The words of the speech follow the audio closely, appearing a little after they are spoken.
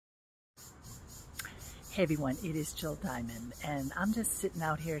Hey everyone, it is Jill Diamond, and I'm just sitting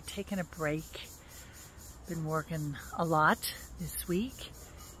out here taking a break. Been working a lot this week,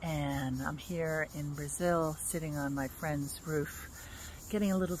 and I'm here in Brazil sitting on my friend's roof,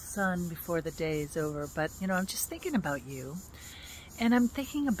 getting a little sun before the day is over. But you know, I'm just thinking about you, and I'm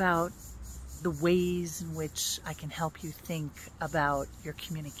thinking about the ways in which I can help you think about your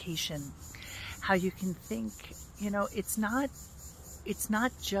communication, how you can think, you know, it's not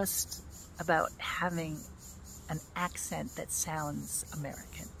just about having an accent that sounds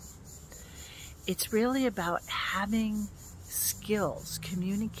American. It's really about having skills,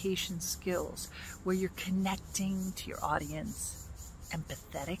 communication skills, where you're connecting to your audience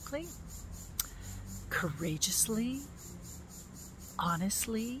empathetically, courageously,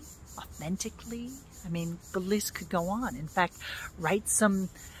 honestly, authentically. I mean, the list could go on. In fact, write some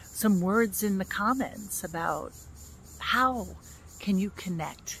words in the comments about how can you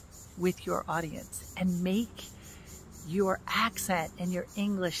connect with your audience and make your accent and your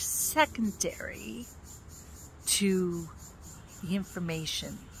English secondary to the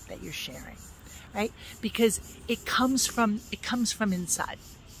information that you're sharing, right? Because it comes from inside.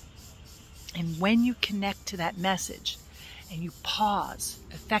 And when you connect to that message and you pause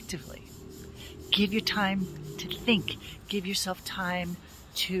effectively, give your time to think, give yourself time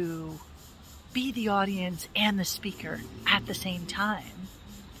to be the audience and the speaker at the same time,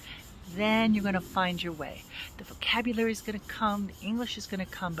 then you're going to find your way. The vocabulary is going to come, the English is going to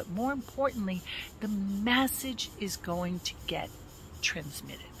come, but more importantly, the message is going to get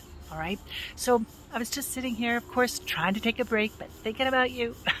transmitted. All right? So I was just sitting here, of course, trying to take a break, but thinking about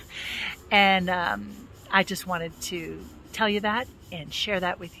you. And I just wanted to tell you that and share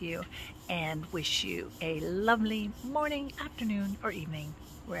that with you and wish you a lovely morning, afternoon, or evening,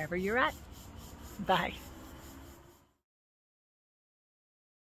 wherever you're at. Bye.